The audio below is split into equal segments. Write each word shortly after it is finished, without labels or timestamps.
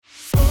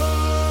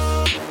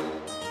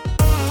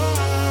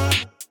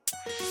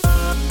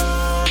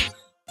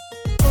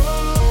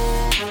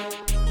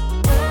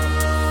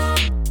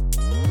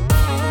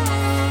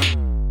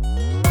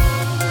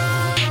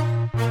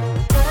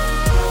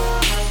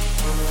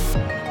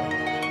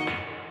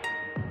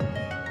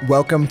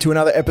Welcome to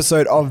another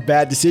episode of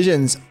Bad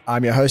Decisions.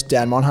 I'm your host,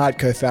 Dan Monhart,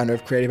 co-founder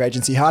of creative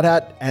agency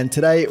Hardhat, and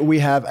today we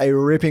have a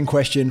ripping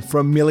question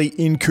from Millie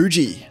in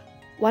Coogee.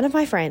 One of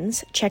my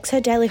friends checks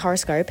her daily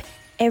horoscope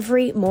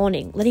every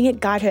morning, letting it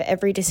guide her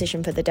every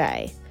decision for the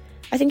day.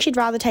 I think she'd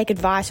rather take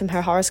advice from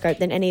her horoscope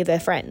than any of her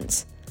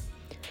friends.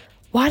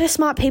 Why do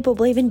smart people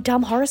believe in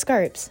dumb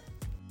horoscopes?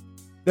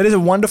 That is a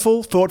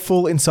wonderful,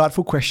 thoughtful,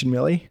 insightful question,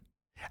 Millie.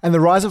 And the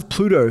rise of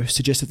Pluto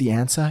suggests that the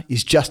answer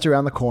is just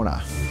around the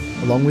corner,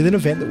 along with an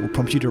event that will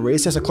prompt you to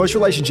reassess a close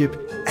relationship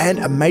and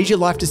a major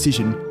life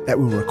decision that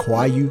will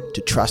require you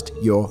to trust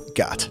your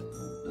gut.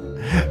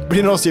 But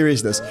in all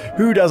seriousness,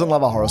 who doesn't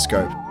love a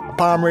horoscope, a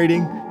palm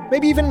reading,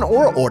 maybe even an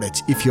aura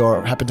audit if you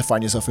happen to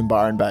find yourself in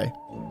Byron Bay?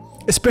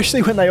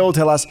 Especially when they all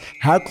tell us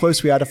how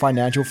close we are to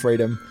financial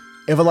freedom,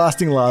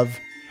 everlasting love,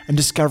 and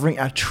discovering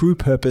our true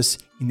purpose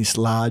in this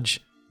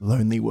large,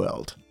 lonely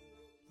world.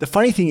 The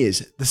funny thing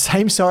is, the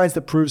same science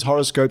that proves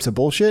horoscopes are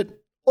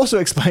bullshit also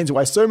explains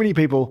why so many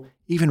people,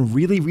 even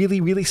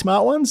really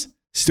smart ones,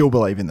 still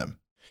believe in them.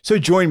 So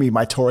join me,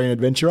 my Taurian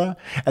adventurer,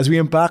 as we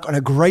embark on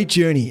a great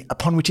journey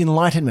upon which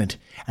enlightenment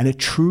and a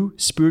true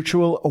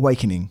spiritual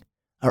awakening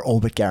are all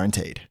but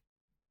guaranteed.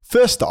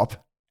 First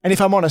stop, and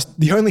if I'm honest,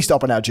 the only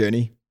stop on our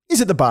journey,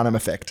 is at the Barnum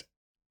Effect.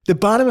 The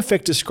Barnum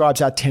Effect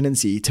describes our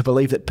tendency to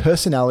believe that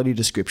personality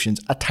descriptions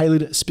are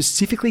tailored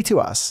specifically to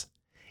us,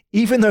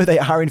 even though they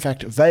are in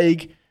fact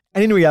vague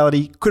and in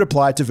reality could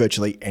apply to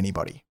virtually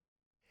anybody.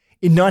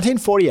 In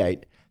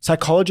 1948,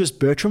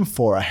 psychologist Bertram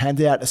Forer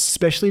handed out a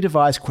specially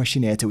devised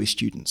questionnaire to his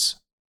students.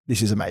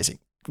 This is amazing.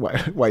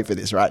 Wait for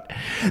this, right?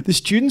 The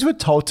students were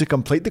told to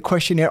complete the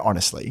questionnaire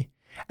honestly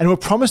and were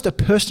promised a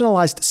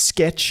personalized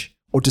sketch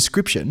or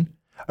description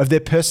of their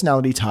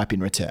personality type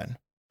in return.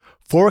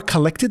 Forer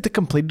collected the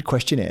completed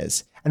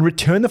questionnaires and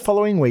returned the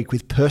following week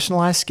with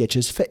personalized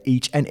sketches for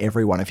each and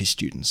every one of his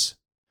students.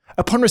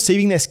 Upon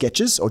receiving their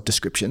sketches or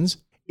descriptions,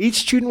 each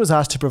student was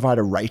asked to provide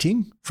a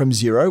rating from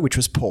 0, which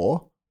was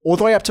poor, all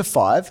the way up to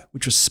 5,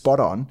 which was spot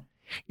on,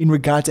 in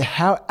regard to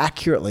how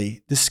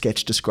accurately the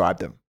sketch described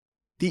them.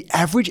 The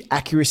average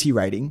accuracy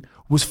rating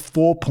was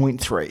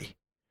 4.3,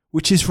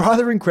 which is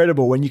rather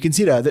incredible when you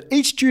consider that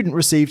each student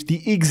received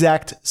the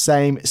exact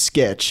same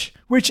sketch,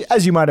 which,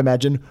 as you might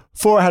imagine,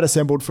 Forer had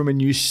assembled from a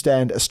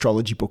newsstand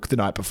astrology book the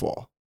night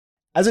before.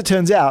 As it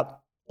turns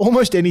out,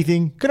 almost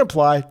anything can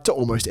apply to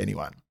almost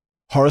anyone.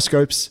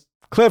 Horoscopes,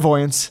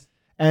 clairvoyance,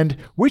 and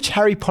which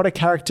Harry Potter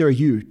character are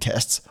you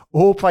tests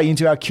all play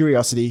into our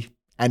curiosity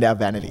and our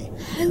vanity.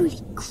 Holy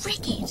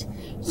cricket,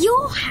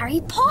 you're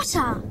Harry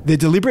Potter! Their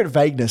deliberate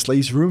vagueness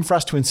leaves room for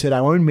us to insert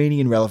our own meaning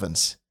and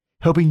relevance,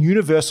 helping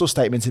universal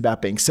statements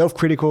about being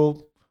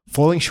self-critical,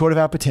 falling short of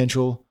our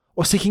potential,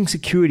 or seeking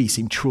security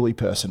seem truly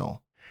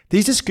personal.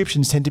 These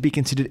descriptions tend to be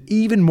considered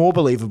even more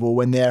believable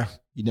when they're,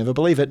 you'd never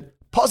believe it,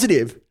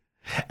 positive,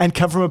 and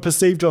come from a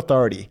perceived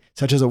authority,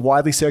 such as a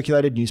widely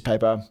circulated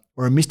newspaper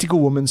or a mystical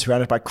woman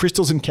surrounded by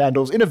crystals and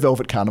candles in a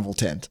velvet carnival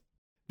tent.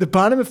 The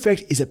Barnum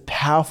Effect is a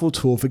powerful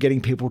tool for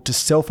getting people to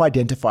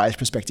self-identify as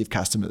prospective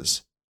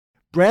customers.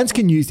 Brands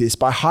can use this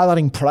by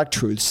highlighting product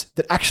truths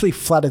that actually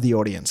flatter the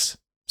audience.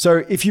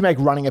 So if you make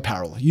running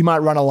apparel, you might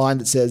run a line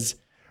that says,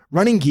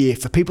 running gear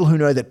for people who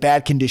know that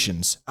bad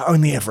conditions are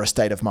only ever a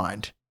state of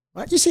mind.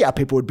 Right? You see how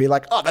people would be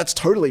like, oh, that's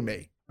totally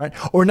me. Right?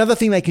 Or another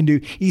thing they can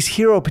do is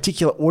hero a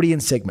particular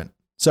audience segment.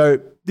 So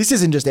this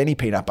isn't just any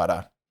peanut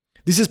butter.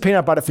 This is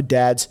peanut butter for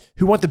dads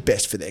who want the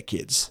best for their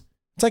kids.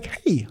 It's like,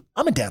 hey,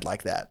 I'm a dad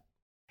like that.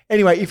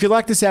 Anyway, if you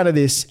like the sound of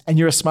this and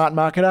you're a smart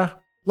marketer,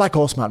 like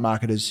all smart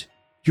marketers,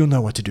 you'll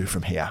know what to do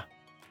from here.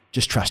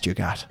 Just trust your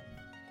gut.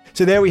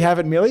 So there we have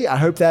it, Millie. I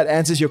hope that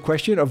answers your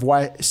question of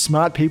why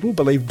smart people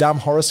believe dumb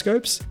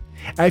horoscopes.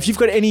 And if you've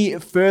got any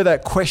further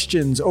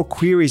questions or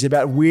queries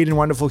about weird and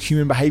wonderful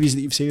human behaviors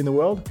that you've seen in the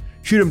world,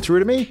 shoot them through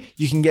to me.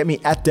 You can get me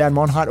at Dan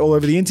Monhart all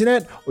over the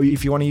internet, or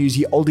if you want to use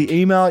the oldie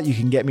email, you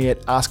can get me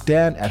at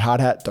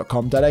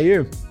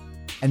askdan@hardhat.com.au.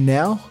 And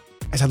now,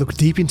 as I look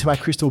deep into my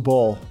crystal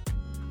ball,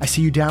 I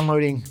see you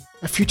downloading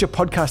a future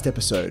podcast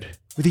episode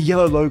with a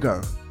yellow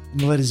logo and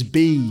the letters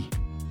B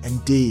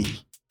and D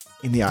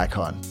in the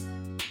icon.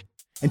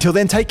 Until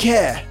then, take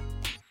care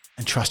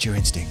and trust your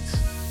instincts.